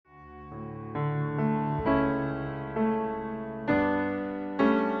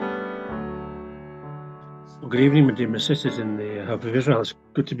Good evening, my dear my sisters in the Hope of Israel. It's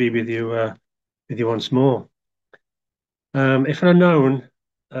good to be with you once more. If I'd known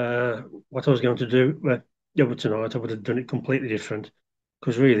what I was going to do over tonight, I would have done it completely different.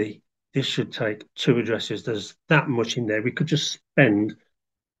 Because really, this should take two addresses. There's that much in there. We could just spend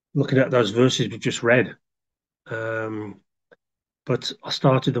looking at those verses we just read. But I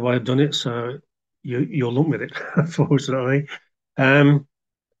started the way I've done it, so you'll lump with it, unfortunately. Um,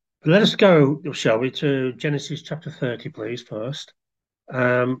 Let us go, shall we, to Genesis chapter 30, please, first.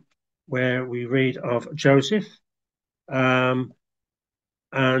 Where we read of Joseph, um,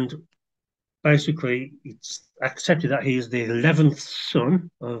 and basically it's accepted that he is the 11th son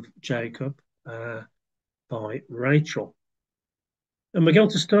of Jacob by Rachel. And we're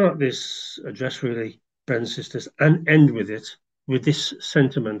going to start this address, really, brothers and sisters, and end with it, with this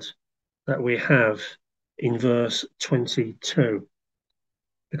sentiment that we have in verse 22,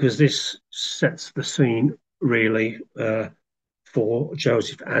 because this sets the scene, really, for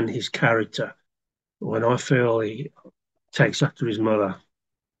Joseph and his character. When I feel he takes after his mother.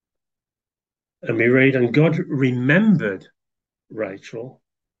 And we read, and God remembered Rachel,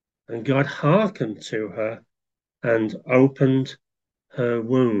 and God hearkened to her and opened her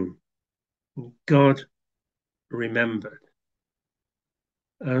womb. God remembered.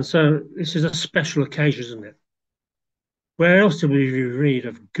 And so this is a special occasion, isn't it? Where else do we read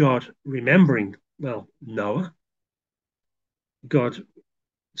of God remembering? Well, Noah. God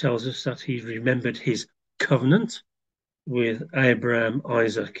tells us that he remembered his covenant with Abraham,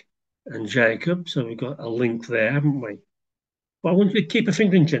 Isaac, and Jacob. So we've got a link there, haven't we? But I want you to keep a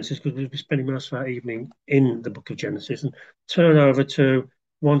finger in Genesis because we'll be spending most of our evening in the book of Genesis, and turn over to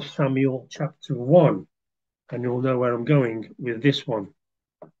 1 Samuel chapter 1, and you'll know where I'm going with this one.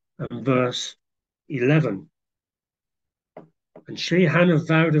 And verse 11. And she, Hannah,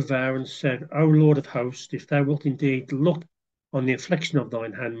 vowed a vow and said, O Lord of hosts, if thou wilt indeed look on the affliction of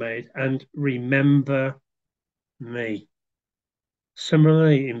thine handmaid and remember me.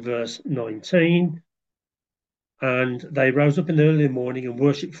 Similarly, in verse 19, and they rose up in the early morning and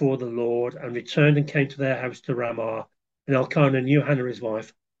worshipped for the Lord, and returned and came to their house to Ramah. And Elkanah knew Hannah his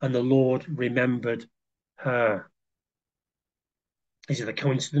wife, and the Lord remembered her. Is it a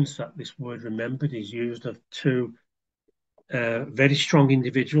coincidence that this word remembered is used of two very strong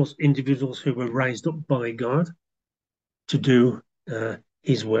individuals who were raised up by God to do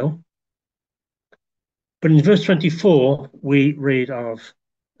his will? But in verse 24, we read of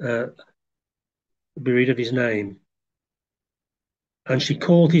his name. And she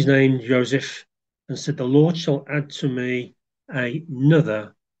called his name Joseph and said, the Lord shall add to me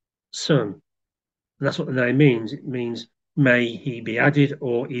another son. And that's what the name means. It means may he be added,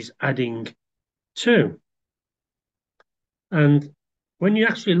 or is adding to. And when you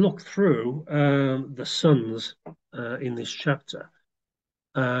actually look through the sons in this chapter,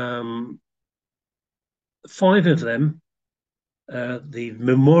 5 of them, the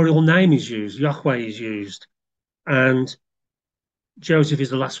memorial name is used, Yahweh is used, and Joseph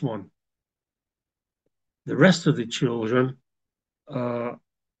is the last one. The rest of the children are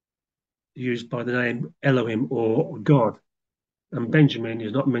used by the name Elohim or God, and Benjamin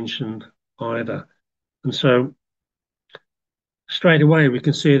is not mentioned either. And so straight away we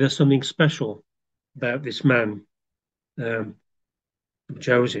can see there's something special about this man,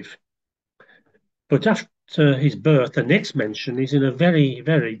 Joseph. But after his birth, the next mention is in a very,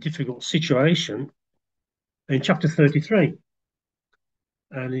 very difficult situation in chapter 33.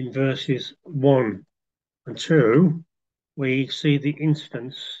 And in verses 1 and 2, we see the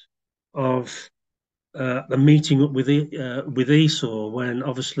instance of the meeting up with Esau, when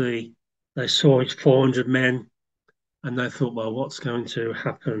obviously they saw his 400 men and they thought, well, what's going to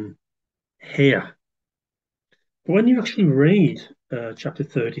happen here? But when you actually read chapter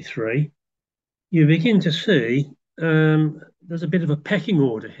 33, you begin to see there's a bit of a pecking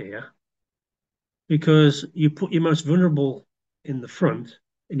order here, because you put your most vulnerable in the front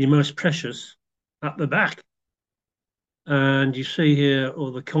and your most precious at the back. And you see here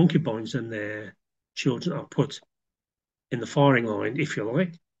all the concubines and their children are put in the firing line, if you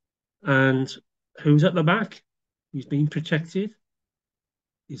like. And who's at the back? Who's being protected?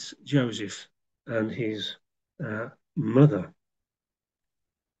 It's Joseph and his mother.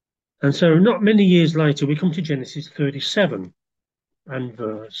 And so not many years later, we come to Genesis 37 and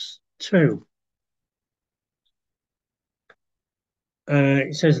verse 2.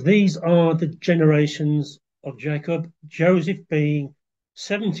 It says, these are the generations of Jacob. Joseph, being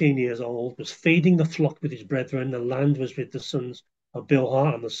 17 years old, was feeding the flock with his brethren. The land was with the sons of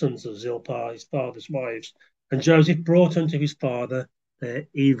Bilhah and the sons of Zilpah, his father's wives. And Joseph brought unto his father their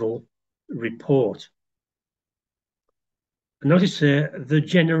evil report. And notice here the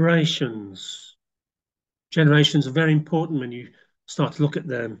generations. Generations are very important when you start to look at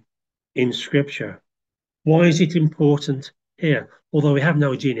them in Scripture. Why is it important here? Although we have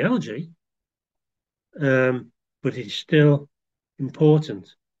no genealogy, but it's still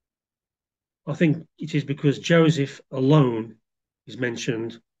important. I think it is because Joseph alone is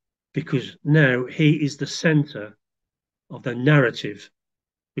mentioned because now he is the center of the narrative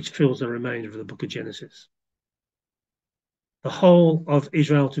which fills the remainder of the book of Genesis. The whole of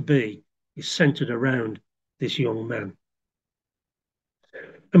Israel to be is centered around this young man.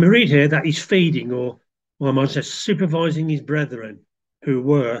 And we read here that he's feeding, or my mind says supervising his brethren who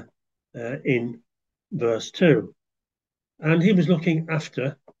were in verse 2. And he was looking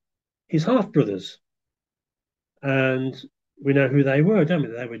after his half brothers. And we know who they were, don't we?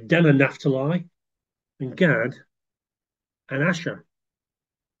 They were Dan and Naphtali, and Gad and Asher.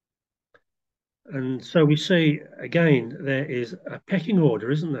 And so we see again there is a pecking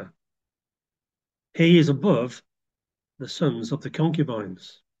order, isn't there? He is above the sons of the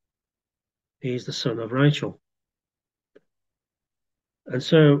concubines. He is the son of Rachel. And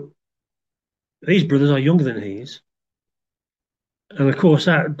so these brothers are younger than he is. And of course,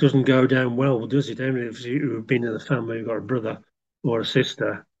 that doesn't go down well, does it? Any of you who've been in the family who've got a brother or a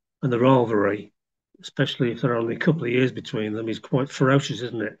sister, and the rivalry, especially if there are only a couple of years between them, is quite ferocious,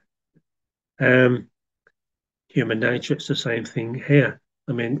 isn't it? Human nature, it's the same thing here.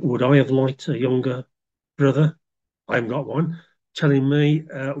 I mean, would I have liked a younger brother? I haven't got one telling me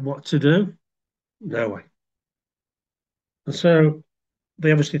what to do. No way. And so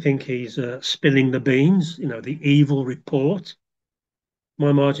they obviously think he's spilling the beans, the evil report.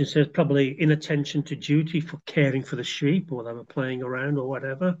 My margin says probably inattention to duty for caring for the sheep, or they were playing around or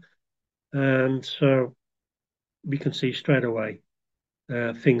whatever. And so we can see straight away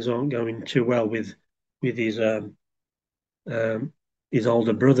things aren't going too well with his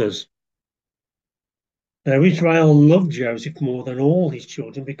older brothers. Now, Israel loved Joseph more than all his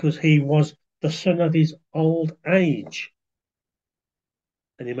children because he was the son of his old age.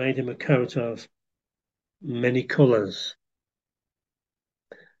 And he made him a coat of many colours.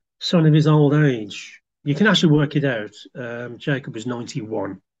 Son of his old age. You can actually work it out. Jacob was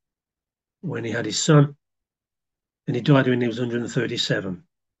 91 when he had his son, and he died when he was 137.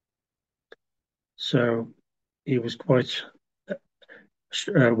 So he was quite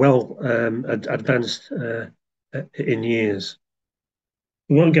well advanced in years.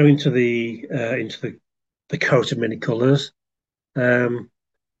 We won't go into the coat of many colours.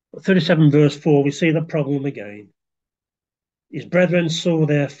 37 verse 4, we see the problem again. His brethren saw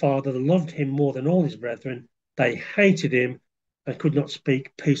their father loved him more than all his brethren. They hated him and could not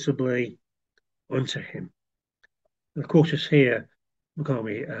speak peaceably unto him. And of course, it's here, can't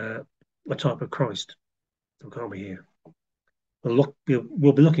we, a type of Christ, can't we here? We'll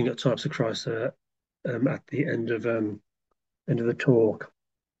be looking at types of Christ at the end of the talk.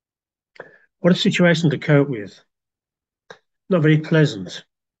 What a situation to cope with. Not very pleasant.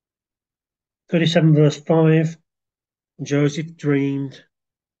 37 verse 5, Joseph dreamed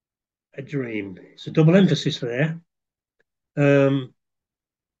a dream. It's a double emphasis there. Or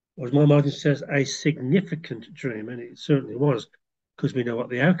as my margin says, a significant dream, and it certainly was, because we know what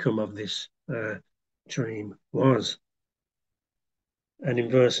the outcome of this dream was. And in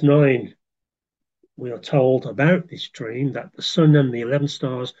verse 9, we are told about this dream that the sun and the 11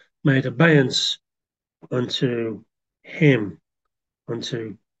 stars made obeisance unto him,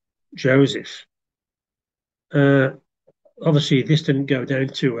 unto Joseph. Obviously, this didn't go down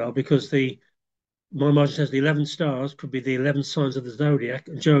too well because my margin says the 11 stars could be the 11 signs of the zodiac,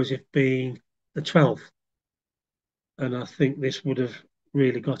 and Joseph being the 12th. And I think this would have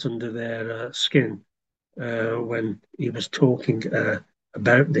really got under their skin when he was talking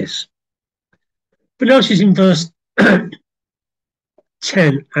about this. But notice in verse 10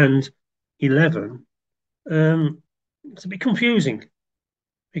 and 11, it's a bit confusing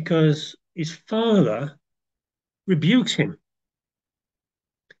because his father rebukes him.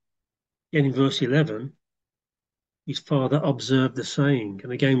 And in verse 11, his father observed the saying.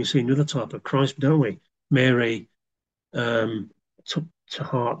 And again, we see another type of Christ, don't we? Mary took to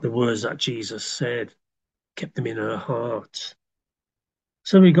heart the words that Jesus said, kept them in her heart.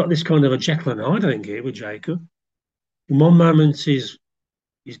 So we got this kind of a Jekyll and Hyde, I think, here with Jacob. In one moment, he's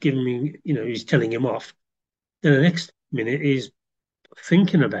giving me, he's telling him off. Then the next minute, he's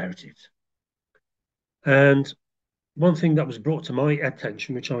thinking about it. And one thing that was brought to my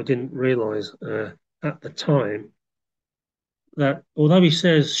attention, which I didn't realise at the time, that although he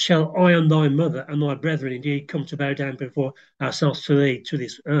says, "Shall I and thy mother and thy brethren indeed come to bow down before ourselves to thee to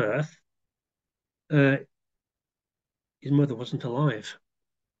this earth?" his mother wasn't alive.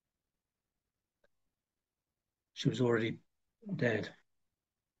 She was already dead.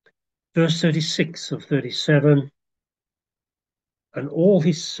 Verse 36 of 37, and all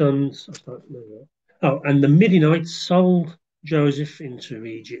his sons, and the Midianites sold Joseph into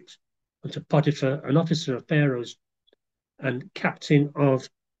Egypt, unto Potiphar, an officer of Pharaoh's and captain of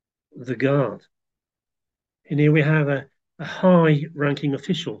the guard. And here we have a high-ranking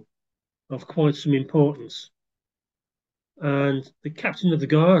official of quite some importance. And the captain of the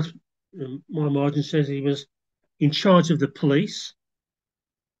guard, my margin says he was in charge of the police,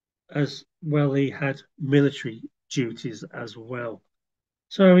 as well he had military duties as well.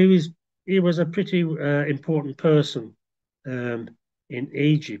 So he was a pretty important person um, in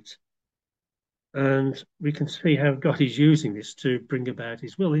Egypt, and we can see how God is using this to bring about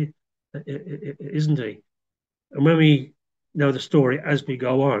His will, isn't He? And when we know the story as we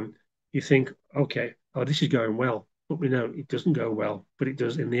go on, you think, okay, oh, this is going well, but we know it doesn't go well, but it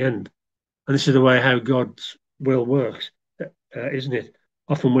does in the end. And this is the way how God's will works, isn't it?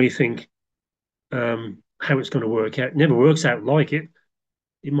 Often we think how it's going to work out. It never works out like it.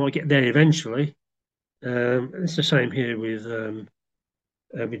 It might get there eventually. It's the same here with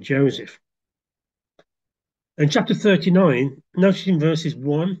Joseph. In chapter 39, notice in verses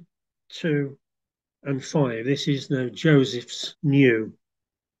 1, 2, and 5, this is now Joseph's new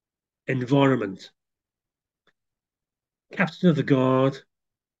environment. Captain of the guard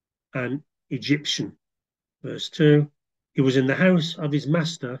and Egyptian. Verse 2, he was in the house of his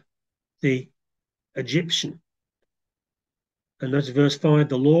master, the Egyptian. And that's verse 5,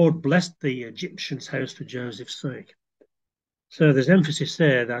 the Lord blessed the Egyptian's house for Joseph's sake. So there's emphasis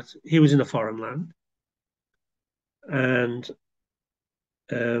there that he was in a foreign land, and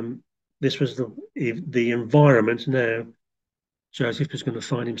this was the environment now Joseph was going to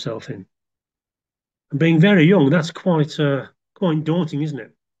find himself in. And being very young, that's quite daunting, isn't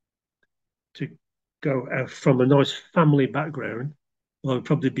it? To go out from a nice family background, well, he'd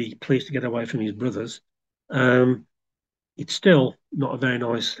probably be pleased to get away from his brothers. It's still not a very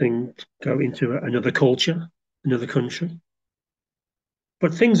nice thing to go into another culture, another country.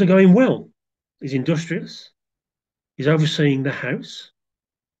 But things are going well. He's industrious. He's overseeing the house.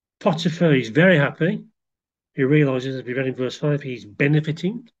 Potiphar is very happy. He realizes, as we read in verse 5, he's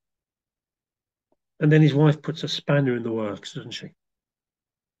benefiting. And then his wife puts a spanner in the works, doesn't she?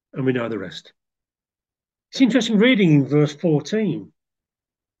 And we know the rest. It's interesting reading in verse 14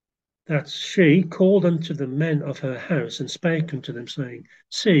 that she called unto the men of her house and spake unto them, saying,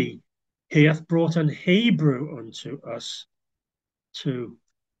 see, he hath brought an Hebrew unto us to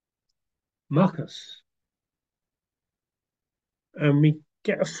mock us. And we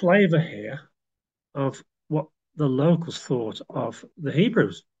get a flavour here of what the locals thought of the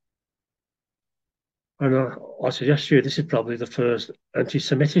Hebrews. And I suggest to you this is probably the first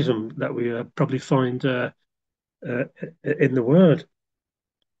anti-Semitism that we probably find in the word.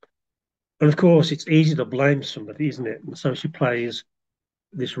 And of course, it's easy to blame somebody, isn't it? And so she plays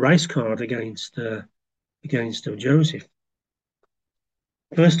this race card against Joseph.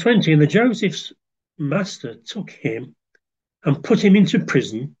 Verse 20, and the Joseph's master took him and put him into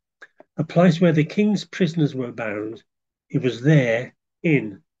prison, a place where the king's prisoners were bound. He was there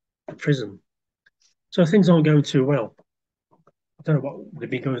in the prison. So things aren't going too well. I don't know what would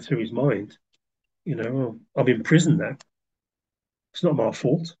have been going through his mind. You know, well, I'm in prison now. It's not my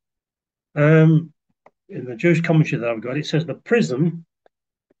fault. In the Jewish commentary that I've got, it says the prison,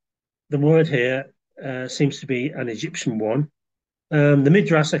 the word here seems to be an Egyptian one. The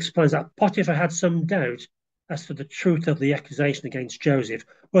Midrash explains that Potiphar had some doubt as to the truth of the accusation against Joseph.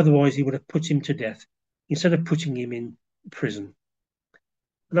 Otherwise, he would have put him to death instead of putting him in prison.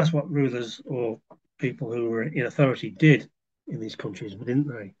 And that's what rulers or people who were in authority did in these countries, didn't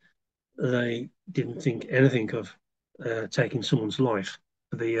they? They didn't think anything of taking someone's life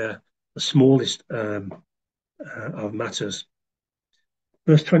for the smallest of matters.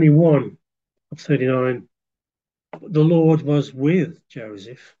 Verse 21 of 39, the Lord was with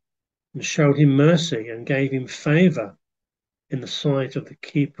Joseph and showed him mercy and gave him favour in the sight of the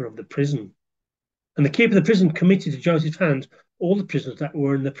keeper of the prison. And the keeper of the prison committed to Joseph's hand all the prisoners that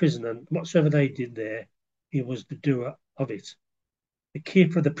were in the prison, and whatsoever they did there, he was the doer of it. The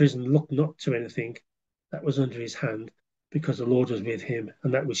keeper of the prison looked not to anything that was under his hand, because the Lord was with him,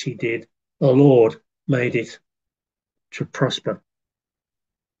 and that which he did, the Lord made it to prosper.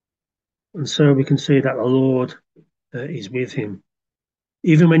 And so we can see that the Lord is with him.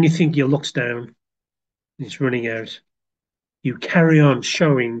 Even when you think your luck's down, it's running out, you carry on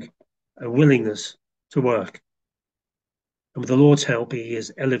showing a willingness to work. And with the Lord's help, he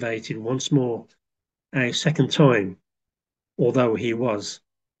is elevated once more, a second time, although he was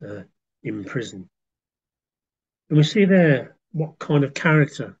uh, in prison. And we see there what kind of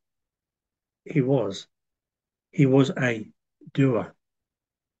character he was. He was a doer.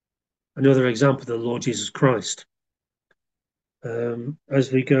 Another example of the Lord Jesus Christ.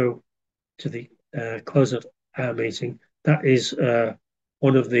 As we go to the close of our meeting, that is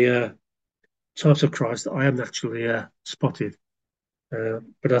one of the types of Christ that I haven't actually spotted.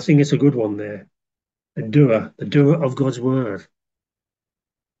 But I think it's a good one there. The doer of God's word.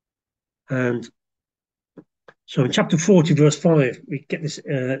 And so in chapter 40, verse 5, we get this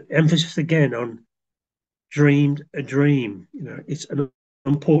emphasis again on dreamed a dream. You know, it's an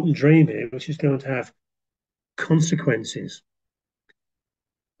important dream here, which is going to have consequences.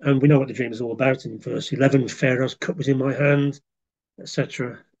 And we know what the dream is all about in verse 11. Pharaoh's cup was in my hand,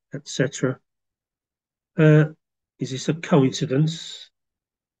 etc., etc. Is this a coincidence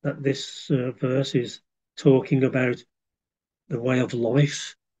that this verse is talking about the way of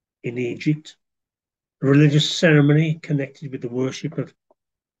life in Egypt, a religious ceremony connected with the worship of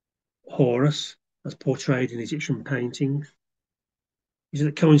Horus, as portrayed in Egyptian paintings? Is it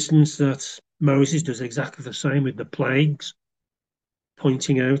a coincidence that Moses does exactly the same with the plagues,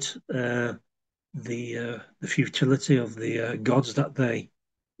 pointing out the futility of the gods that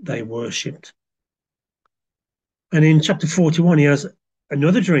they worshipped? And in chapter 41, he has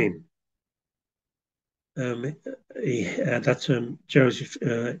another dream that Joseph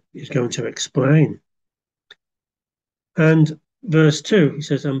is going to explain. And verse 2, he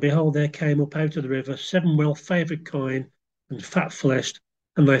says, and behold, there came up out of the river 7 well-favoured kine and fat-fleshed,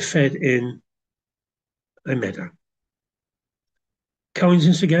 and they fed in a meadow.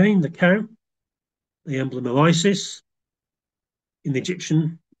 Coincidence again, the cow, the emblem of Isis. In the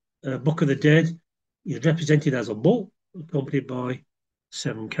Egyptian Book of the Dead, is represented as a bull, accompanied by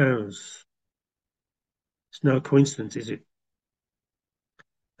 7 cows. It's no coincidence, is it?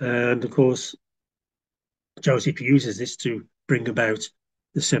 And of course, Joseph uses this to bring about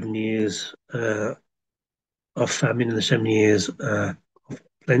the 7 years of famine and the 7 years of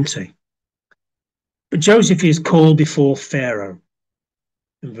plenty. But Joseph is called before Pharaoh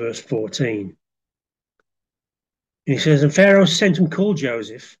in verse 14. And he says, and Pharaoh sent and called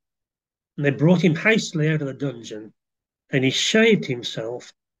Joseph, and they brought him hastily out of the dungeon, and he shaved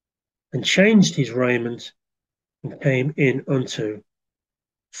himself and changed his raiment and came in unto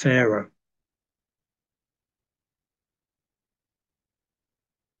Pharaoh.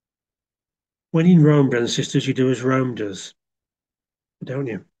 When in Rome, brothers and sisters, you do as Rome does, don't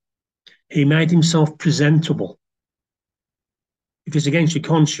you? He made himself presentable. If it's against your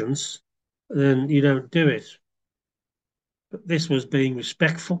conscience, then you don't do it. But this was being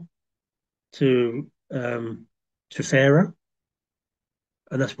respectful to Pharaoh,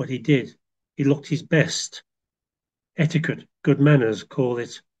 and that's what he did. He looked his best. Etiquette, good manners, call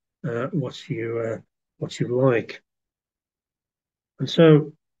it what you like. And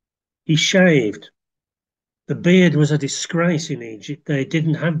so he shaved. The beard was a disgrace in Egypt. They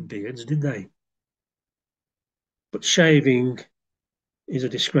didn't have beards, did they? But shaving is a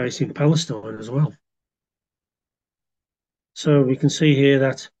disgrace in Palestine as well. So we can see here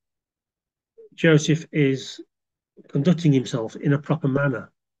that Joseph is conducting himself in a proper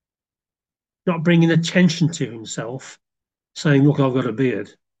manner, not bringing attention to himself, saying, look, I've got a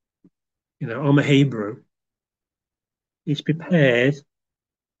beard. You know, I'm a Hebrew. He's prepared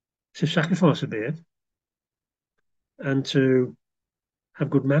to sacrifice a beard and to have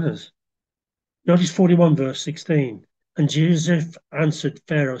good manners. Notice 41 verse 16. And Joseph answered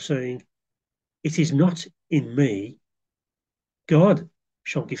Pharaoh, saying, it is not in me. God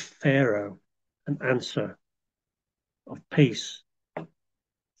shall give Pharaoh an answer of peace.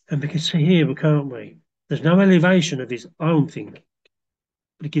 And we can see here, can't we? There's no elevation of his own thinking,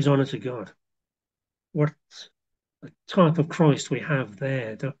 but it gives honour to God. What a type of Christ we have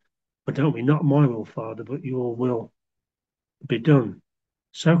there, don't we? Not my will, Father, but your will be done.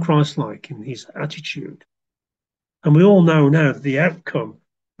 So Christ-like in his attitude. And we all know now the outcome,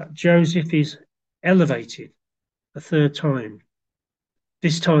 that Joseph is elevated a third time,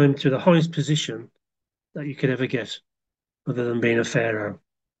 this time to the highest position that you could ever get, other than being a pharaoh.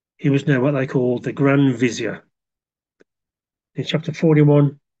 He was now what they called the Grand Vizier. In chapter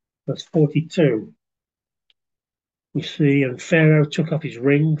 41, verse 42, we see, and Pharaoh took off his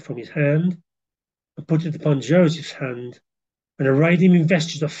ring from his hand and put it upon Joseph's hand, and arrayed him in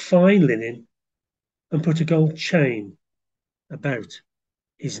vestures of fine linen, and put a gold chain about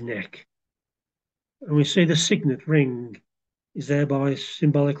his neck. And we see the signet ring is thereby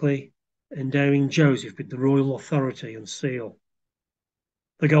symbolically endowing Joseph with the royal authority and seal.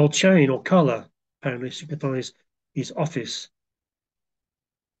 The gold chain or collar apparently signifies his office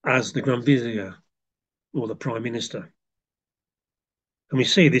as the Grand Vizier or the Prime Minister. And we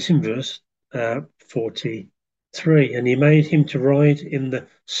see this in verse 43. And he made him to ride in the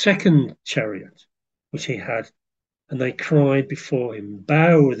second chariot which he had, and they cried before him,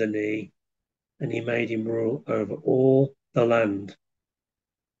 bow the knee, and he made him rule over all the land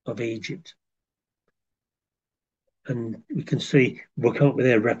of Egypt. And we can see, we can't be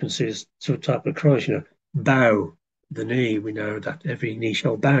there references to a type of Christ, bow the knee. We know that every knee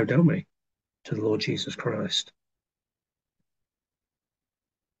shall bow, don't we, to the Lord Jesus Christ.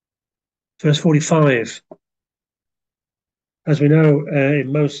 Verse 45. As we know,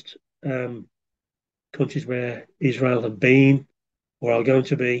 in most countries where Israel have been or are going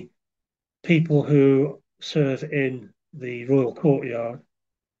to be, people who serve in the royal courtyard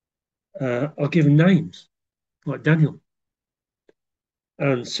are given names, like Daniel.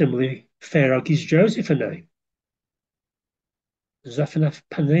 And similarly, Pharaoh gives Joseph a name,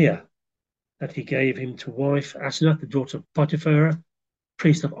 Zephanath-Paneah, that he gave him to wife Asenath, the daughter of Potiphar,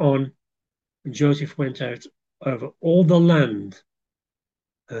 priest of On, and Joseph went out over all the land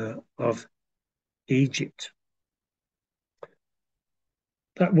of Egypt.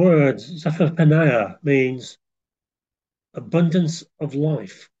 That word, Zephanath-Paneah, means abundance of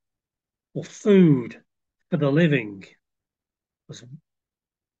life or food for the living. As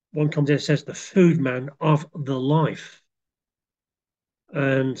one commentator says, the food man of the life.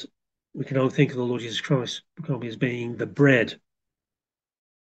 And we can only think of the Lord Jesus Christ as being the bread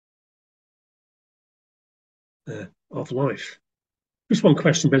of life. Just one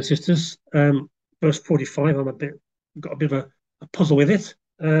question, brothers and sisters. Verse 45, got a bit of a puzzle with it.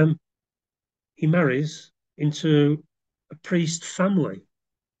 He marries into a priest family.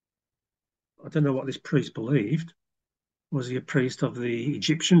 I don't know what this priest believed. Was he a priest of the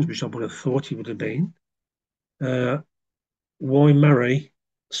Egyptians, which I would have thought he would have been? Why marry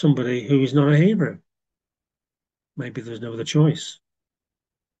somebody who is not a Hebrew? Maybe there's no other choice.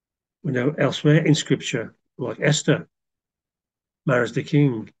 We know elsewhere in Scripture, like Esther marries the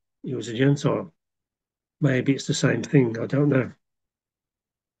king. He was a Gentile. Maybe it's the same thing. I don't know.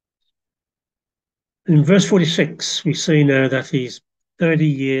 In verse 46, we see now that he's 30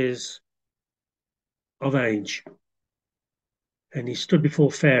 years of age, and he stood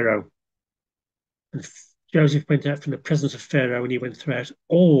before Pharaoh. And Joseph went out from the presence of Pharaoh, and he went throughout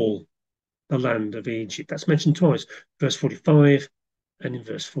all the land of Egypt. That's mentioned twice, verse 45 and in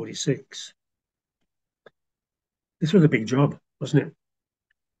verse 46. This was a big job, wasn't it?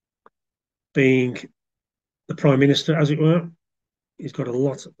 Being the prime minister, as it were, he's got a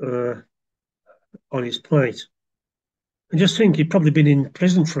lot on his plate. And just think, he'd probably been in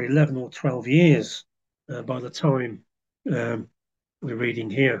prison for 11 or 12 years by the time we're reading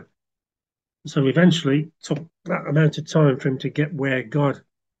here. So eventually took that amount of time for him to get where God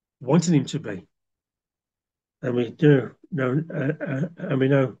wanted him to be. And we do know, and we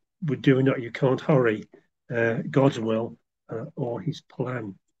know with doing that, you can't hurry God's will or his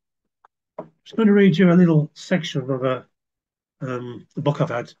plan. I'm just going to read you a little section of the book I've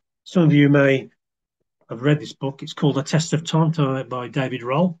had. Some of you may have read this book. It's called A Test of Time by David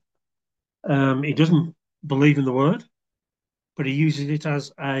Roll. He doesn't believe in the word, but he uses it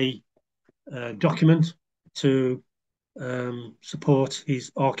as a document to support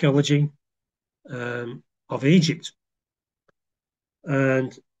his archaeology of Egypt.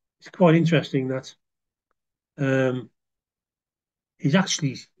 And it's quite interesting that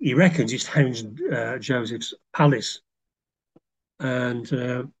he reckons he's found Joseph's palace.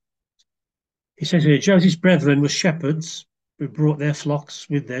 And he says here, Joseph's brethren were shepherds who brought their flocks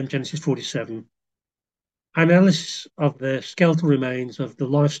with them, Genesis 47. Analysis of the skeletal remains of the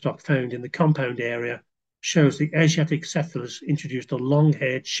livestock found in the compound area shows the Asiatic settlers introduced a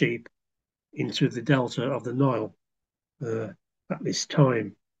long-haired sheep into the delta of the Nile at this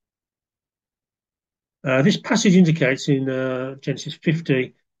time. This passage indicates in Genesis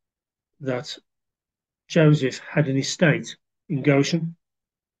 50 that Joseph had an estate in Goshen,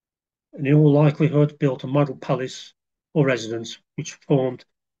 and in all likelihood built a model palace or residence which formed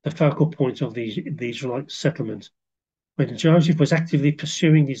the focal point of the Israelite settlement. When Joseph was actively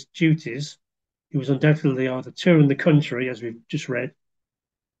pursuing his duties, he was undoubtedly either touring the country, as we've just read,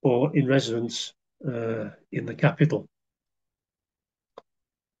 or in residence in the capital.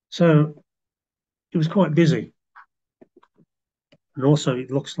 So he was quite busy. And also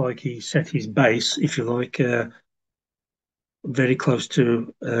it looks like he set his base, if you like, very close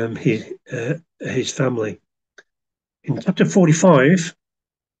to his family. In chapter 45,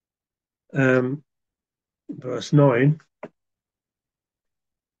 verse 9,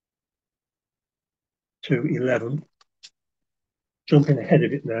 to 11. Jumping ahead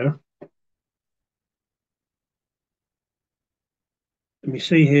of it now. Let me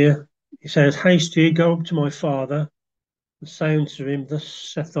see here. He says, Haste ye, go up to my father, and say unto him, Thus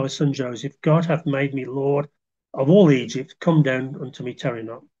saith thy son Joseph, God hath made me Lord of all Egypt. Come down unto me, tarry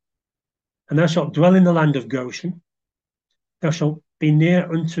not. And thou shalt dwell in the land of Goshen. Thou shalt be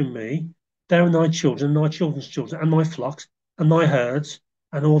near unto me, thou and thy children, and thy children's children, and thy flocks, and thy herds,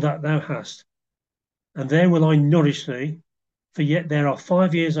 and all that thou hast. And there will I nourish thee, for yet there are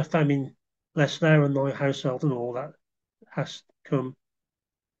 5 years of famine, lest thou and thy household and all that hast come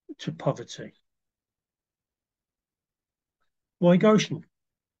to poverty. Why Goshen?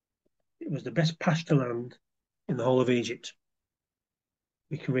 It was the best pasture land in the whole of Egypt.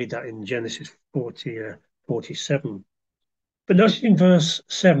 We can read that in Genesis 47. But notice in verse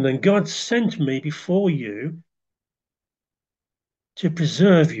 7, and God sent me before you to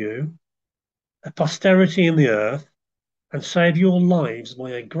preserve you a posterity in the earth and save your lives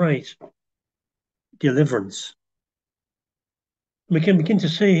by a great deliverance. We can begin to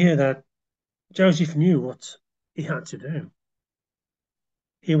see here that Joseph knew what he had to do.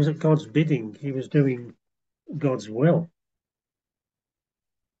 He was at God's bidding. He was doing God's will.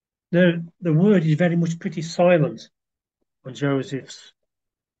 Now, the word is very much pretty silent on Joseph's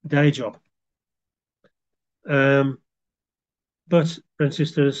day job. But, brothers and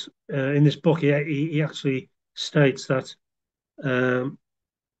sisters, in this book, he actually states that that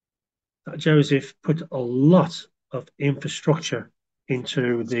Joseph put a lot of infrastructure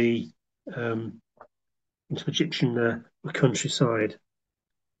into the Egyptian countryside.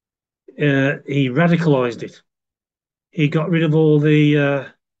 He radicalized it. He got rid of all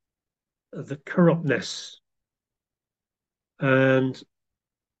the corruptness, and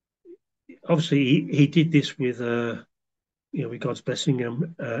obviously he did this with with God's blessing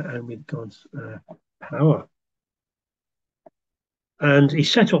and with God's power. And he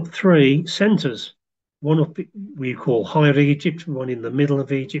set up 3 centres, one up we call Higher Egypt, one in the middle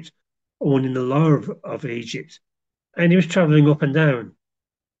of Egypt, one in the lower of Egypt. And he was travelling up and down,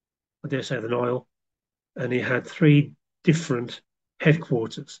 I dare say, the Nile, and he had 3 different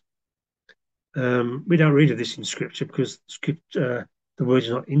headquarters. We don't read of this in Scripture because the word is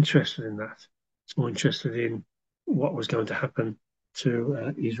not interested in that. It's more interested in what was going to happen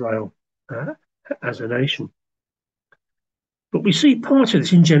to Israel as a nation. But we see part of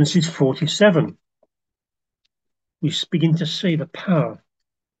this in Genesis 47. We begin to see the power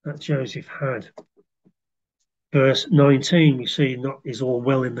that Joseph had. Verse 19, we see not is all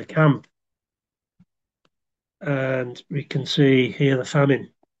well in the camp. And we can see here the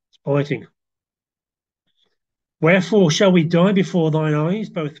famine. It's biting. Wherefore shall we die before thine eyes,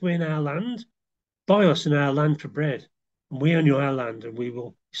 both we and our land? Buy us in our land for bread, and we own our land, and we will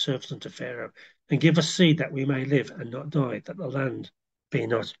be servants unto Pharaoh. And give us seed that we may live and not die, that the land be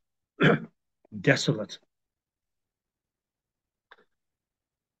not desolate.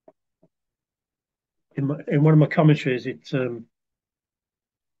 In one of my commentaries, it's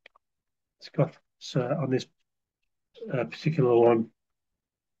got on this particular one,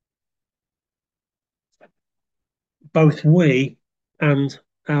 both we and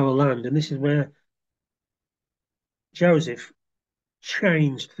our land. And this is where Joseph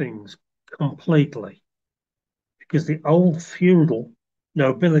changed things completely, because the old feudal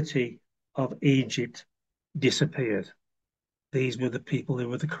nobility of Egypt disappeared. These were the people who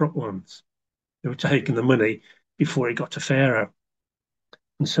were the corrupt ones. They were taking the money before it got to Pharaoh.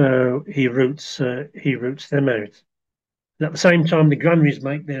 And so he roots them out. And at the same time, the granaries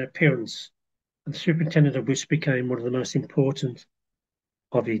make their appearance, and the superintendent of which became one of the most important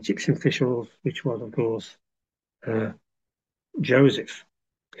of the Egyptian officials, which was, of course, Joseph.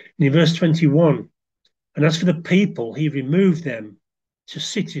 And in verse 21, and as for the people, he removed them to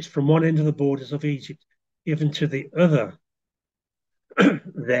cities from one end of the borders of Egypt, even to the other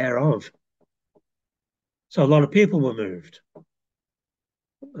thereof. So a lot of people were moved.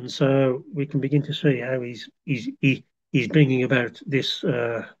 And so we can begin to see how he's bringing about this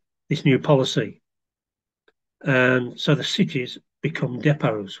new policy. And so the cities become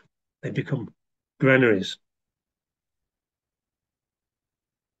depots. They become granaries.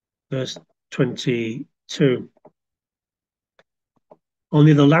 Verse 22.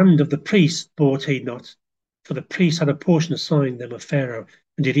 Only the land of the priests bought he not, for the priests had a portion assigned them of Pharaoh,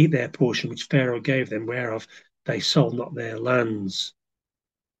 and did eat their portion which Pharaoh gave them, whereof they sold not their lands.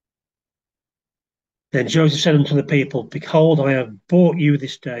 Then Joseph said unto the people, Behold, I have bought you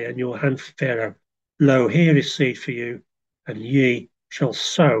this day, and your hand for Pharaoh. Lo, here is seed for you, and ye shall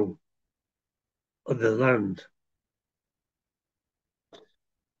sow the land.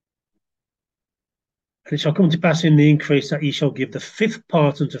 And it shall come to pass in the increase that ye shall give the fifth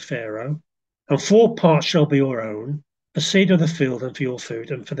part unto Pharaoh, and 4 parts shall be your own, for seed of the field and for your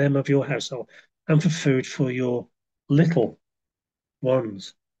food, and for them of your household, and for food for your little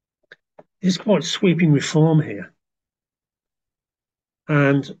ones. There's quite sweeping reform here.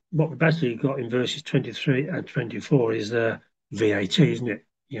 And what we basically got in verses 23 and 24 is VAT, isn't it?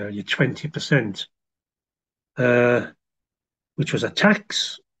 You know, your 20%, which was a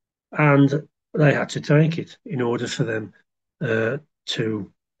tax, and they had to take it in order for them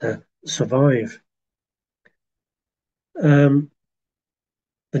to survive. The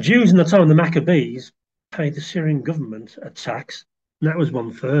Jews in the time of the Maccabees paid the Syrian government a tax, and that was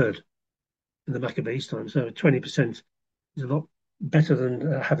 1/3 in the Maccabees time. So 20% is a lot better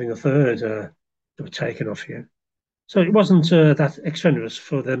than having a third that were taken off you. So it wasn't that extraneous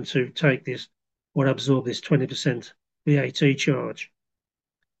for them to take this or absorb this 20% VAT charge.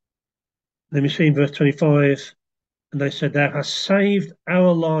 Then we see in verse 25, and they said, Thou hast saved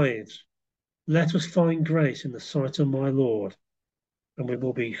our lives. Let us find grace in the sight of my Lord, and we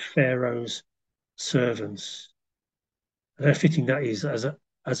will be Pharaoh's servants. And how fitting that is as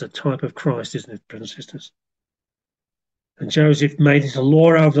a type of Christ, isn't it, brothers and sisters? And Joseph made it a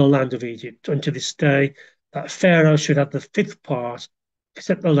law over the land of Egypt unto this day that Pharaoh should have the fifth part,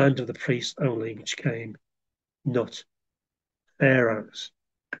 except the land of the priests only, which came not Pharaoh's.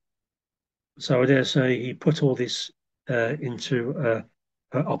 So I dare say he put all this into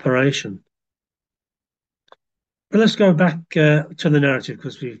operation. But let's go back to the narrative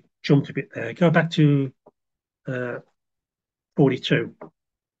because we've jumped a bit there. Go back to 42,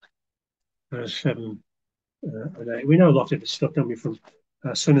 verse 7 and 8. We know a lot of this stuff, don't we, from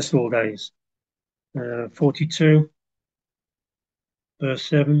Sunday school days. 42, verse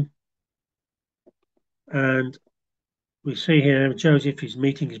 7. And we see here Joseph is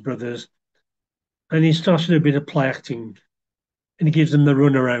meeting his brothers and he starts to do a bit of play acting and he gives them the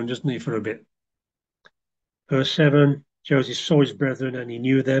run around, doesn't he, for a bit. Verse 7, Joseph saw his brethren and he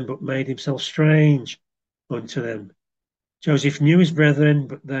knew them, but made himself strange unto them. Joseph knew his brethren,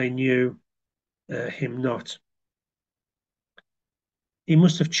 but they knew him not. He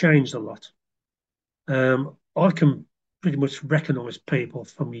must have changed a lot. I can pretty much recognize people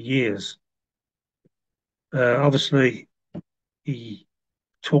from years. Obviously, he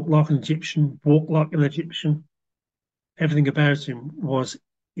talked like an Egyptian, walked like an Egyptian. Everything about him was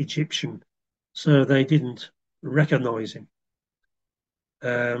Egyptian, so they didn't recognize him.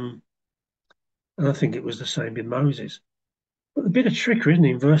 And I think it was the same with Moses. But a bit of trickery, isn't it,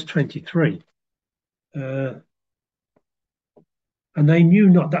 in verse 23? And they knew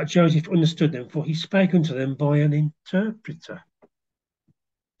not that Joseph understood them, for he spake unto them by an interpreter.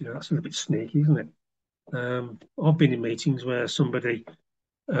 You know, that's a little bit sneaky, isn't it? I've been in meetings where somebody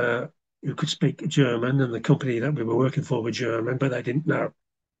who could speak German and the company that we were working for were German, but they didn't know.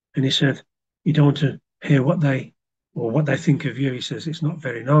 And he said, you don't want to hear what they think of you. He says, it's not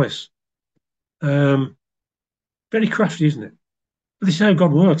very nice. Very crafty, isn't it? But this is how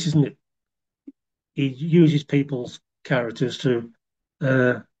God works, isn't it? He uses people's characters to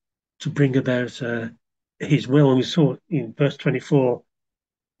bring about his will. And we saw in verse 24,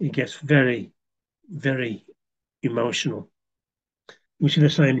 he gets very, very emotional. We see the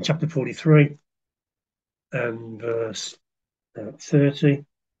same in chapter 43 and verse 30.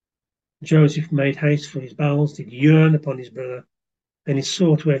 Joseph made haste for his bowels, did yearn upon his brother, and he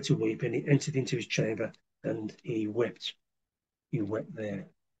sought where to weep, and he entered into his chamber, and he wept. He wept there.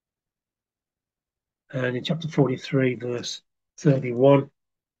 And in chapter 43, verse 31,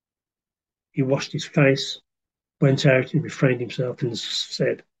 he washed his face, went out and refrained himself, and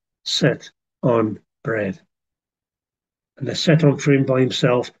said, set on bread. And they set on for him by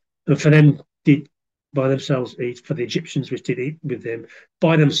himself, and for them did by themselves eat, for the Egyptians which did eat with them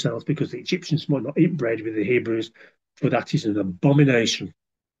by themselves, because the Egyptians might not eat bread with the Hebrews, for that is an abomination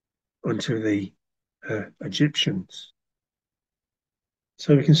unto the Egyptians.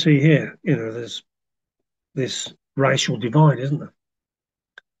 So we can see here, you know, there's this racial divide, isn't there?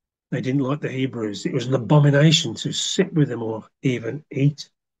 They didn't like the Hebrews. It was an abomination to sit with them or even eat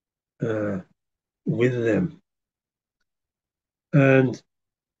with them. And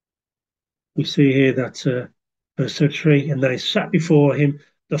we see here that verse 33, and they sat before him,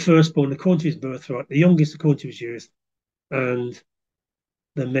 the firstborn according to his birthright, the youngest according to his youth, and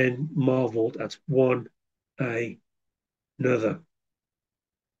the men marveled at one another.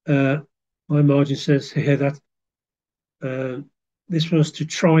 My margin says here that this was to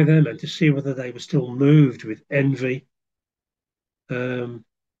try them and to see whether they were still moved with envy. But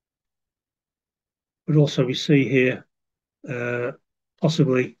also we see here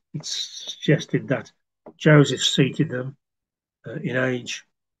possibly it's suggested that Joseph seated them in age,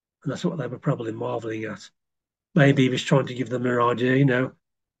 and that's what they were probably marveling at. Maybe he was trying to give them an idea,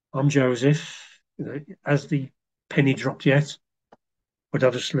 I'm Joseph, as the penny dropped yet, but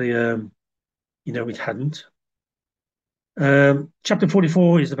obviously, it hadn't. Chapter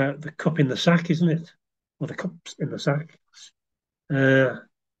 44 is about the cup in the sack, isn't it? Or the cups in the sack. Uh,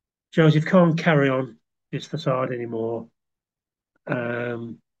 Joseph can't carry on his facade anymore.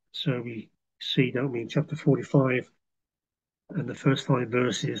 So we see, don't we, in chapter 45 and the first 5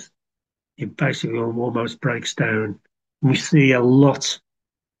 verses, it basically almost breaks down. We see a lot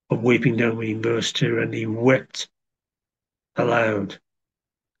of weeping, don't we, in verse 2, and he wept aloud.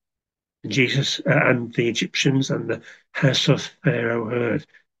 Jesus and the Egyptians and the house of Pharaoh heard.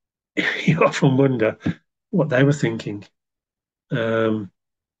 You often wonder what they were thinking.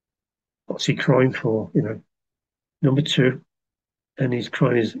 What's he crying for? Number 2, and he's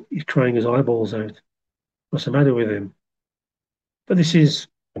crying his eyeballs out. What's the matter with him? But this is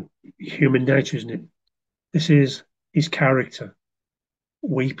human nature, isn't it? This is his character,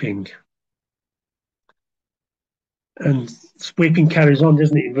 weeping. And weeping carries on,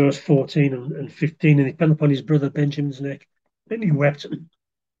 doesn't it, in verse 14 and 15, and he fell upon his brother Benjamin's neck. Then he wept,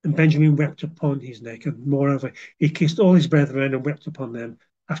 and Benjamin wept upon his neck, and moreover, he kissed all his brethren and wept upon them.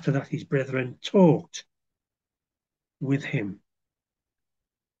 After that, his brethren talked with him.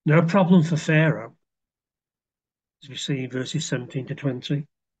 No problem for Pharaoh, as we see in verses 17 to 20.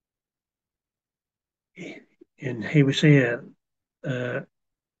 And here we see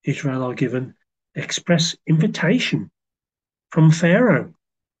Israel are given express invitation from Pharaoh.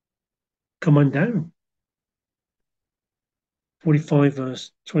 Come on down. 45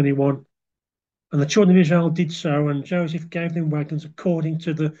 verse 21. And the children of Israel did so, and Joseph gave them wagons according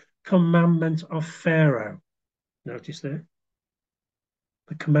to the commandment of Pharaoh. Notice there,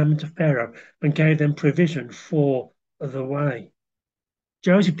 the commandment of Pharaoh, and gave them provision for the way.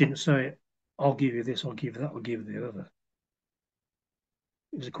 Joseph didn't say, I'll give you this, I'll give you that, I'll give you the other.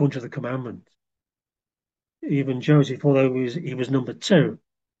 It was according to the commandment. Even Joseph, although he was number 2,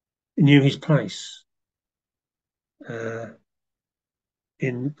 knew his place in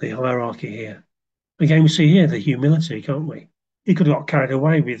the hierarchy here. Again, we see here the humility, can't we? He could have got carried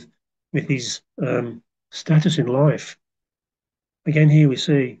away with his status in life. Again, here we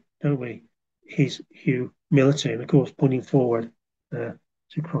see, don't we, his humility, and of course, pointing forward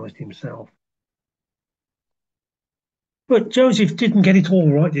to Christ himself. But Joseph didn't get it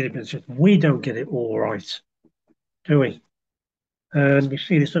all right, did he? We don't get it all right, do we? And we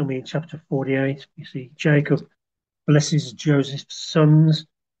see this only in chapter 48. We see Jacob blesses Joseph's sons,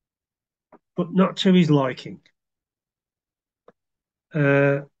 but not to his liking.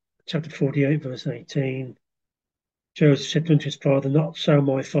 Chapter 48, verse 18. Joseph said unto his father, Not so,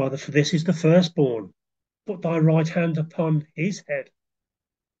 my father, for this is the firstborn. Put thy right hand upon his head.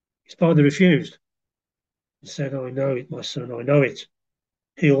 His father refused and said, I know it, my son, I know it.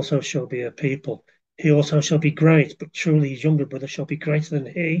 He also shall be a people. He also shall be great, but truly his younger brother shall be greater than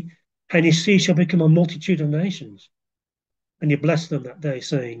he, and his seed shall become a multitude of nations. And he blessed them that day,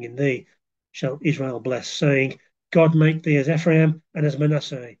 saying, In thee shall Israel bless, saying, God make thee as Ephraim and as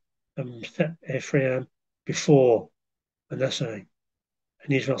Manasseh, and set Ephraim before Manasseh.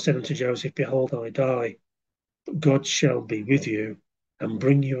 And Israel said unto Joseph, Behold, I die, but God shall be with you and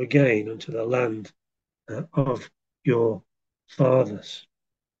bring you again unto the land of your fathers.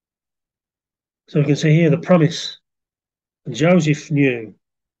 So we can see here the promise. And Joseph knew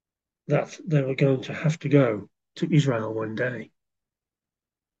that they were going to have to go to Israel one day.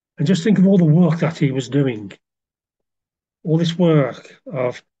 And just think of all the work that he was doing, all this work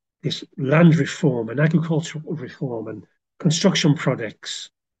of this land reform and agricultural reform and construction projects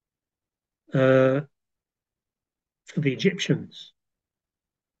for the Egyptians.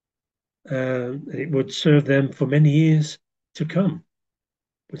 It would serve them for many years to come.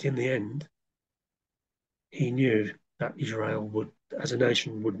 But in the end, he knew that Israel would, as a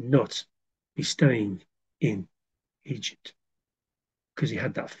nation, would not be staying in Egypt because he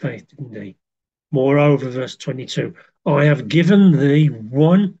had that faith, didn't he? Moreover, verse 22, I have given thee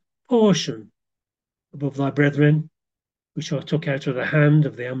one portion above thy brethren, which I took out of the hand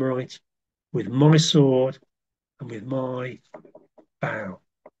of the Amorite with my sword and with my bow.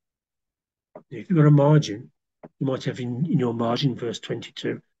 If you've got a margin, you might have in your margin, verse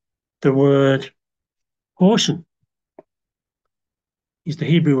 22, the word portion is the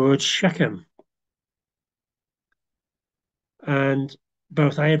Hebrew word Shechem. And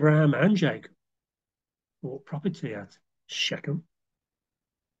both Abraham and Jacob bought property at Shechem.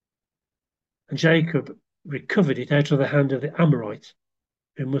 And Jacob recovered it out of the hand of the Amorite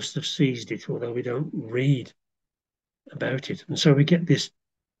who must have seized it, although we don't read about it. And so we get this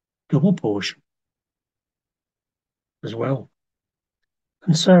double portion as well.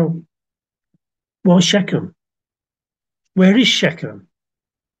 And so, why Shechem? Where is Shechem?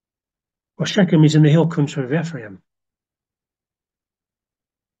 Well, Shechem is in the hill country of Ephraim.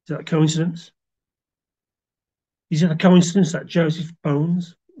 Is that a coincidence? Is it a coincidence that Joseph's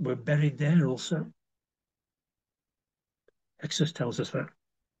bones were buried there also? Exodus tells us that.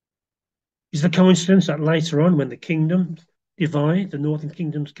 Is it a coincidence that later on, when the kingdom divide, the northern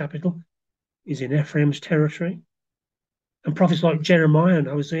kingdom's capital is in Ephraim's territory? And prophets like Jeremiah and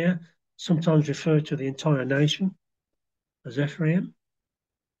Hosea sometimes refer to the entire nation as Ephraim.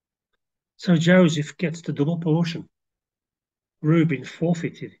 So Joseph gets the double portion. Reuben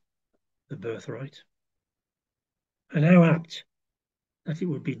forfeited the birthright. And how apt that it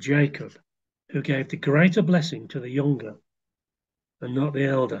would be Jacob who gave the greater blessing to the younger and not the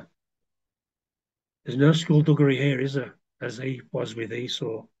elder. There's no skullduggery here, is there, as he was with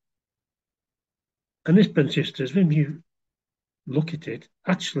Esau. And this, brothers and sisters, when you look at it,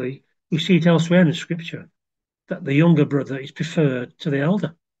 actually, we see it elsewhere in the scripture, that the younger brother is preferred to the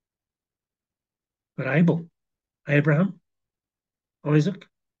elder. But Abel, Abraham, Isaac,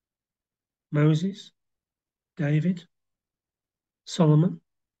 Moses, David, Solomon.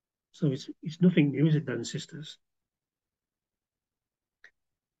 So it's nothing new, is it, brothers and sisters?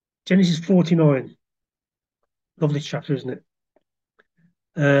 Genesis 49. Lovely chapter, isn't it?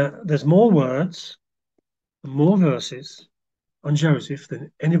 There's more words and more verses on Joseph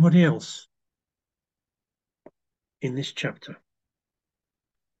than anybody else in this chapter.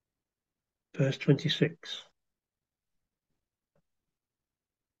 Verse 26.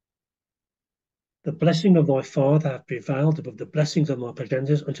 The blessing of thy father hath prevailed above the blessings of my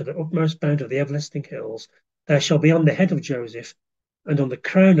progenitors unto the utmost bound of the everlasting hills. There shall be on the head of Joseph and on the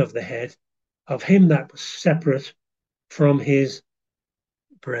crown of the head of him that was separate from his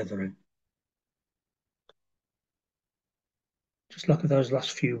brethren. Just look at those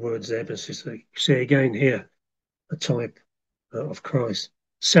last few words there, but you see again here a type of Christ.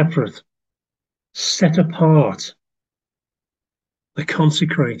 Separate, set apart, the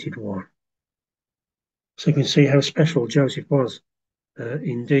consecrated one. So you can see how special Joseph was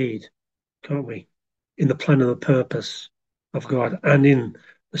indeed, can't we? In the plan and the purpose of God and in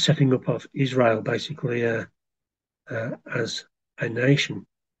the setting up of Israel, basically, as a nation.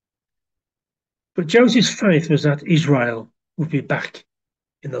 But Joseph's faith was that Israel would be back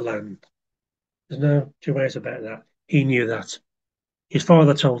in the land. There's no two ways about that. He knew that. His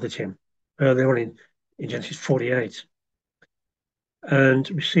father told it him earlier on in Genesis 48. And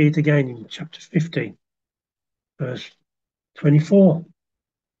we see it again in chapter 50, verse 24.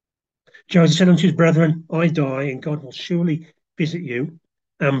 Joseph said unto his brethren, I die, and God will surely visit you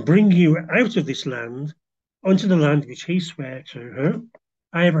and bring you out of this land unto the land which he sware to who?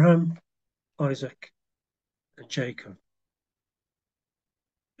 Abraham, Isaac, and Jacob,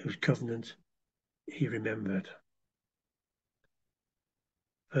 whose covenant he remembered.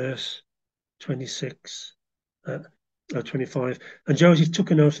 Verse 26, 25. And Joseph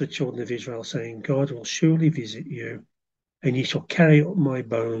took an oath to the children of Israel, saying, God will surely visit you, and ye shall carry up my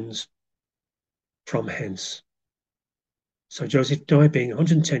bones from hence. So Joseph died being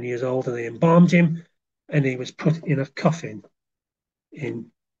 110 years old, and they embalmed him, and he was put in a coffin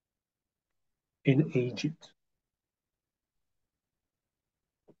in Egypt.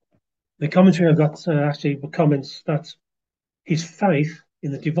 The commentary I've got actually comments that his faith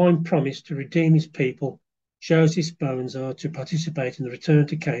in the divine promise to redeem his people shows his bones are to participate in the return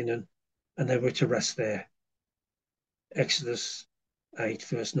to Canaan, and they were to rest there. Exodus 8,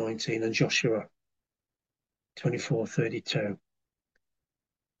 verse 19, and Joshua 24:32.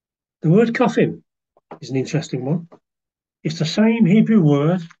 The word coffin is an interesting one. It's the same Hebrew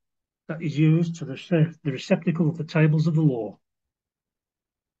word that is used to the receptacle of the tables of the law.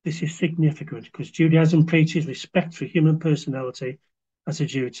 This is significant because Judaism preaches respect for human personality as a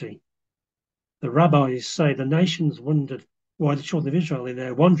duty. The rabbis say the nations wondered why the children of Israel in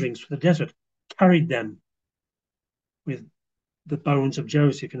their wanderings through the desert carried them with the bones of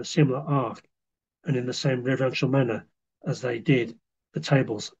Joseph in a similar ark and in the same reverential manner as they did the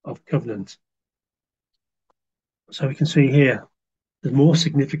tables of covenant. So we can see here there's more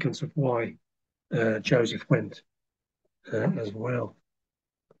significance of why Joseph went as well.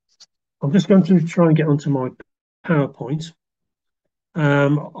 I'm just going to try and get onto my PowerPoint.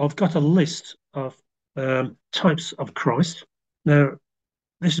 I've got a list of types of Christ. Now,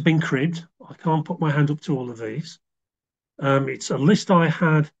 this has been cribbed. I can't put my hand up to all of these. It's a list I've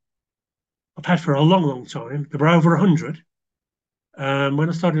had for a long, long time. There were over 100. When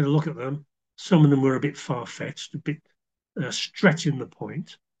I started to look at them, some of them were a bit far-fetched, a bit stretching the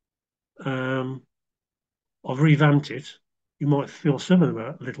point. Um, I've revamped it. You might feel some of them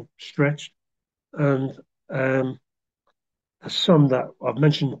are a little stretched, and um, there's some that I've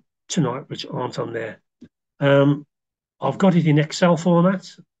mentioned tonight which aren't on there. Um, I've got it in Excel format.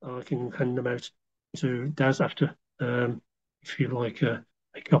 I can hand them out to Daz after, if you like a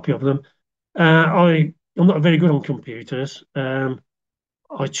copy of them. I'm not very good on computers.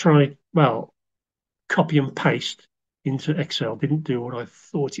 I tried, well, copy and paste into Excel. Didn't do what I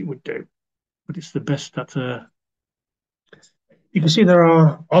thought it would do, but it's the best that you can see. There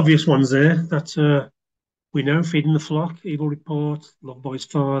are obvious ones there that we know: feeding the flock, evil report, loved by his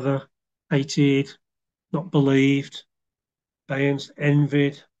father, hated, not believed, Baines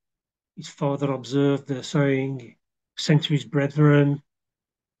envied. His father observed the saying, sent to his brethren.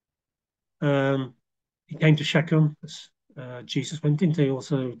 Um, he came to Shechem. Jesus went into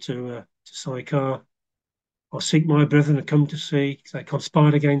also to Sychar. I'll seek my brethren to come to see. They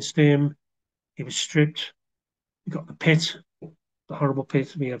conspired against him. He was stripped. He got the pit, the horrible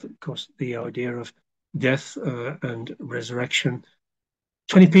pit. We have, of course, the idea of death and resurrection.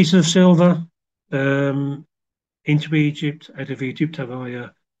 20 pieces of silver. Into Egypt. Out of Egypt have I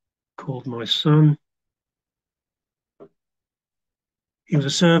called my son. He was a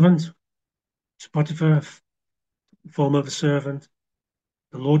servant. Potiphar, form of a servant.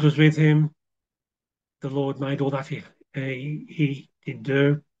 The Lord was with him. The Lord made all that he did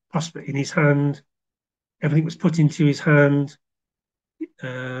do prosper in his hand. Everything was put into his hand.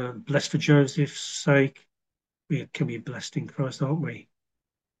 Blessed for Joseph's sake. We can be blessed in Christ, aren't we?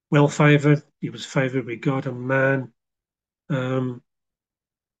 Well favored. He was favored with God and man. Um,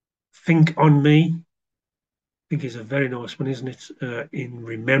 think on me. I think is a very nice one, isn't it? In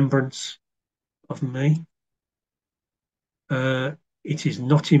remembrance of me. Uh, it is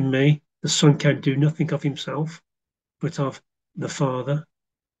not in me. The Son can do nothing of himself, but of the Father.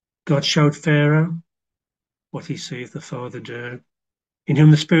 God showed Pharaoh what he seeth the Father do. In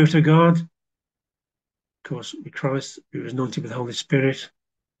whom the Spirit of God, of course, with Christ, who was anointed with the Holy Spirit,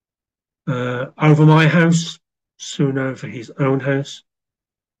 over my house, soon over his own house.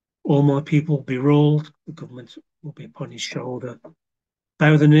 All my people will be ruled, the government will be upon his shoulder.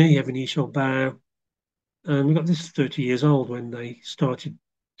 Bow the knee, every knee shall bow. And we got this 30 years old when they started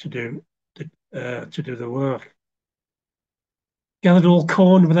to do the work. Gathered all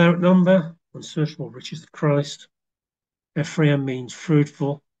corn without number, unsearchable riches of Christ. Ephraim means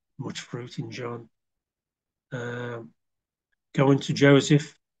fruitful, much fruit in John. Going to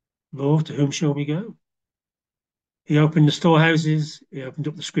Joseph, Lord, to whom shall we go? He opened the storehouses, he opened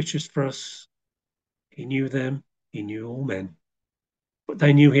up the scriptures for us. He knew them, he knew all men. But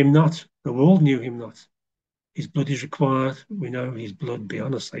they knew him not, the world knew him not. His blood is required, we know his blood, be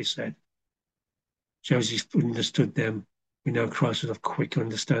honest, they said. Joseph understood them, we know Christ was of quick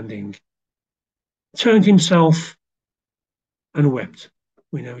understanding. Turned himself and wept,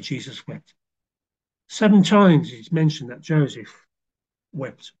 we know Jesus wept. 7 times it's mentioned that Joseph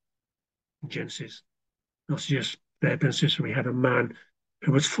wept in Genesis. Not just there, but sister, we had a man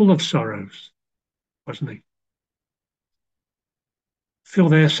who was full of sorrows, wasn't he? Fill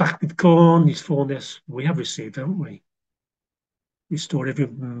their sack with corn, his fullness we have received, haven't we? Restore every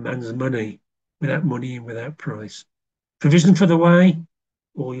man's money, without money and without price. Provision for the way,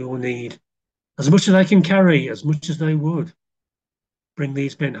 all your need. As much as they can carry, as much as they would. Bring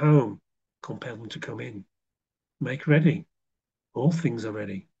these men home, compel them to come in. Make ready, all things are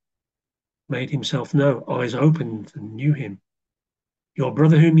ready. Made himself know, eyes opened and knew him. Your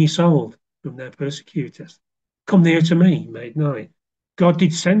brother whom ye sold, whom thou persecutest, come near to me, made nigh. God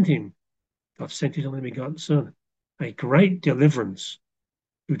did send him. God sent his only begotten Son, a great deliverance,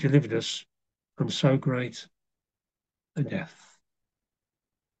 who delivered us from so great a death.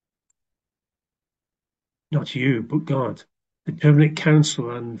 Not you, but God, the permanent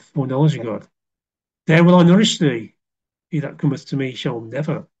counsel and foreknowledge of God. There will I nourish thee. He that cometh to me shall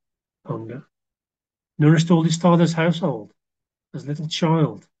never hunger. Nourished all his father's household, as little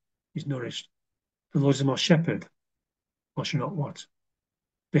child is nourished. The Lord is my shepherd, I shall not want.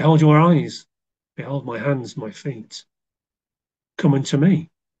 Behold your eyes, behold my hands, my feet. Come unto me.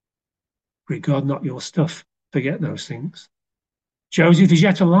 Regard not your stuff, forget those things. Joseph is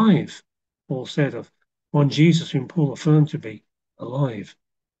yet alive, Paul said of one Jesus whom Paul affirmed to be alive.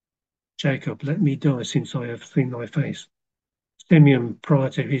 Jacob, let me die since I have seen thy face. Simeon, prior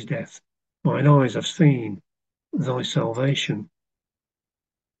to his death, mine eyes have seen thy salvation.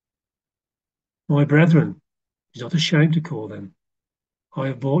 My brethren, he's not ashamed to call them. I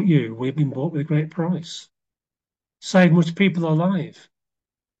have bought you, we have been bought with a great price. Save much people alive,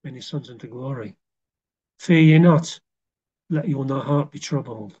 many sons unto glory. Fear ye not, let your heart be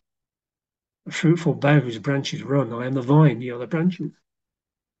troubled. A fruitful bough whose branches run, I am the vine, ye are the branches.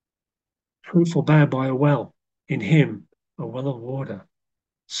 Fruitful bough by a well, in him a well of water.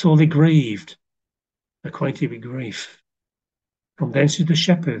 Sorely grieved, acquainted with grief. From thence is the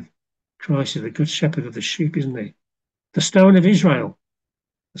shepherd. Christ is the good shepherd of the sheep, isn't he? The stone of Israel,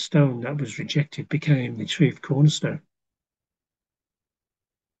 the stone that was rejected, became the chief cornerstone.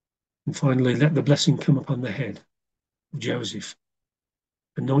 And finally, let the blessing come upon the head of Joseph.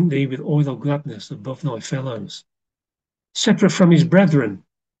 Anoint thee with oil of gladness above thy fellows. Separate from his brethren,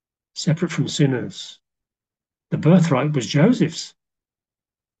 separate from sinners. The birthright was Joseph's.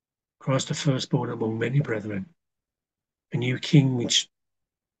 Christ the firstborn among many brethren. A new king which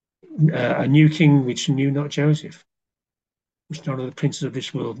knew not Joseph, which none of the princes of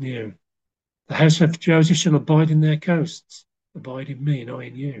this world knew. The house of Joseph shall abide in their coasts. Abide in me, and I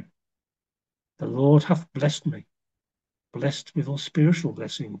in you. The Lord hath blessed me, blessed with all spiritual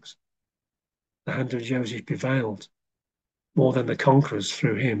blessings. The hand of Joseph prevailed more than the conquerors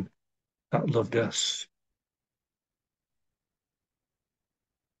through him that loved us.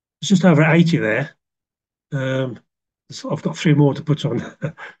 It's just over 80 there. I've got 3 more to put on.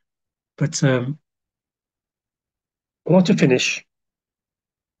 But I want to finish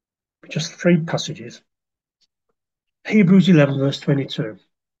with just 3 passages. Hebrews 11, verse 22.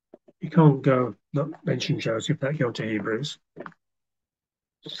 You can't go not mention Joseph without going to Hebrews.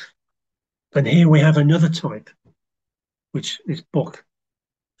 And here we have another type, which this book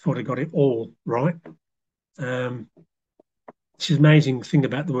thought I got it all right. It's an amazing thing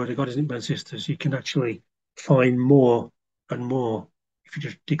about the Word of God, isn't it, brothers and sisters? You can actually find more and more if you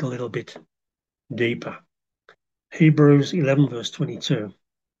just dig a little bit deeper. Hebrews 11, verse 22.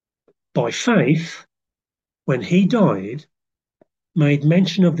 By faith, when he died, made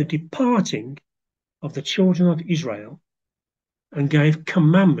mention of the departing of the children of Israel and gave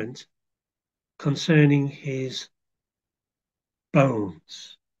commandment concerning his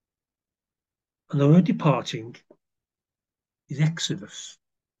bones. And the word departing is Exodus.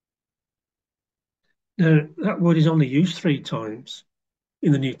 Now, that word is only used 3 times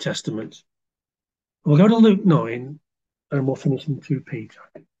in the New Testament. We'll go to Luke 9 and we'll finish in 2 Peter.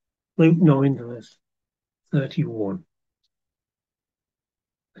 Luke 9, verse 31.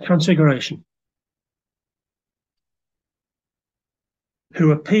 The Transfiguration.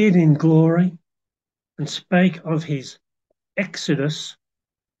 Who appeared in glory and spake of his exodus,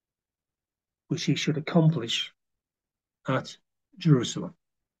 which he should accomplish at Jerusalem.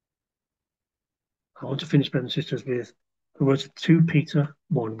 I want to finish, brothers and sisters, with the words of 2 Peter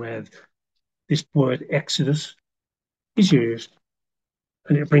 1, where this word exodus is used,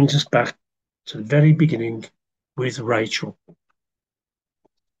 and it brings us back to the very beginning with Rachel.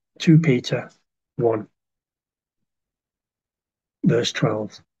 2 Peter 1, verse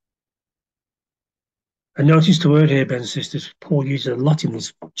 12. And notice the word here, brothers and sisters, Paul uses a lot in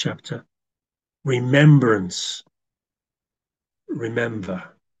this chapter. Remembrance. Remember.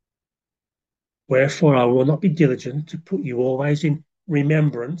 Wherefore I will not be diligent to put you always in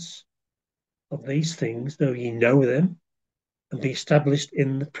remembrance of these things, though ye know them, and be established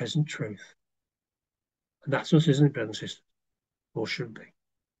in the present truth. And that's us, isn't it, brothers and sisters? Or should be.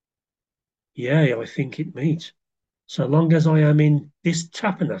 Yea, I think it meet, so long as I am in this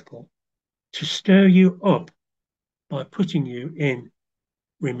tabernacle, to stir you up by putting you in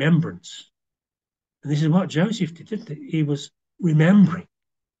remembrance. And this is what Joseph did, didn't he? He was remembering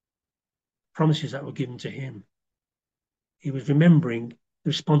promises that were given to him. He was remembering the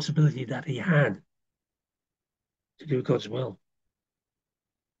responsibility that he had to do God's will.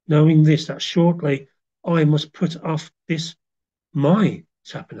 Knowing this, that shortly I must put off this my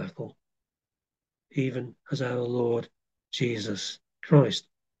tabernacle, even as our Lord Jesus Christ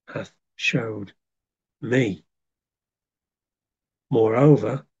hath showed me.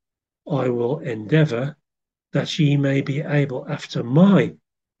 Moreover, I will endeavour that ye may be able after my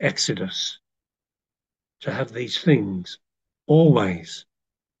exodus to have these things always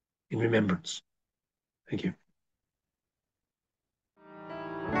in remembrance. Thank you.